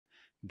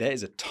There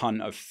is a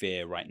ton of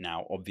fear right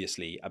now,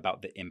 obviously,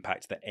 about the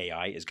impact that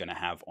AI is going to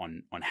have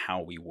on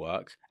how we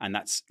work. And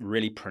that's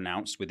really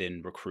pronounced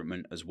within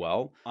recruitment as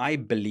well. I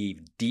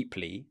believe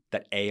deeply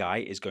that AI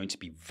is going to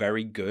be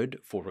very good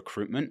for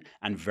recruitment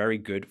and very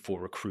good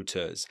for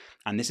recruiters.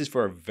 And this is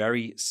for a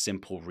very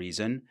simple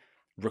reason.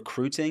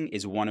 Recruiting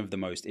is one of the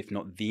most, if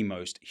not the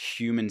most,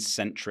 human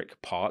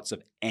centric parts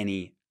of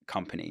any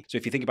company. So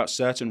if you think about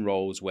certain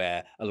roles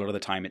where a lot of the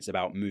time it's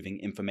about moving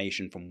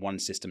information from one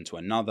system to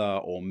another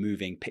or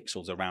moving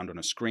pixels around on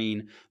a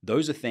screen,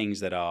 those are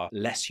things that are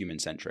less human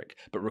centric.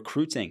 But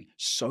recruiting,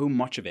 so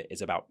much of it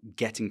is about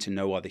getting to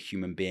know other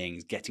human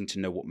beings, getting to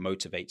know what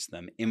motivates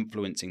them,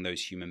 influencing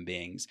those human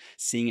beings,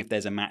 seeing if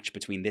there's a match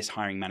between this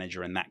hiring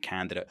manager and that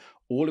candidate.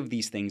 All of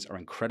these things are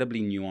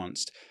incredibly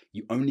nuanced.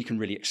 You only can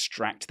really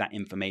extract that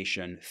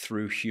information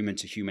through human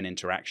to human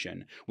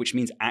interaction, which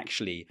means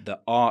actually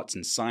the art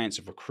and science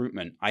of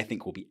recruitment, I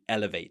think, will be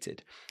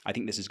elevated. I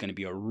think this is going to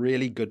be a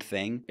really good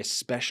thing,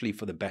 especially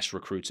for the best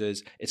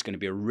recruiters. It's going to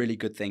be a really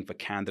good thing for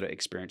candidate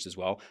experience as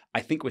well.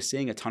 I think we're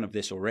seeing a ton of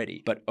this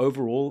already. But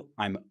overall,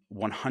 I'm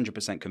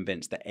 100%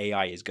 convinced that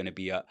AI is going to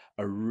be a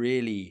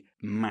really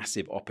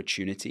massive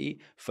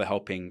opportunity for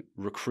helping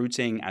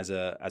recruiting as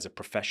a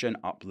profession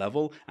up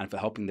level and for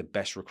helping the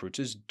best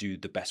recruiters do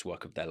the best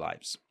work of their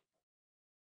lives.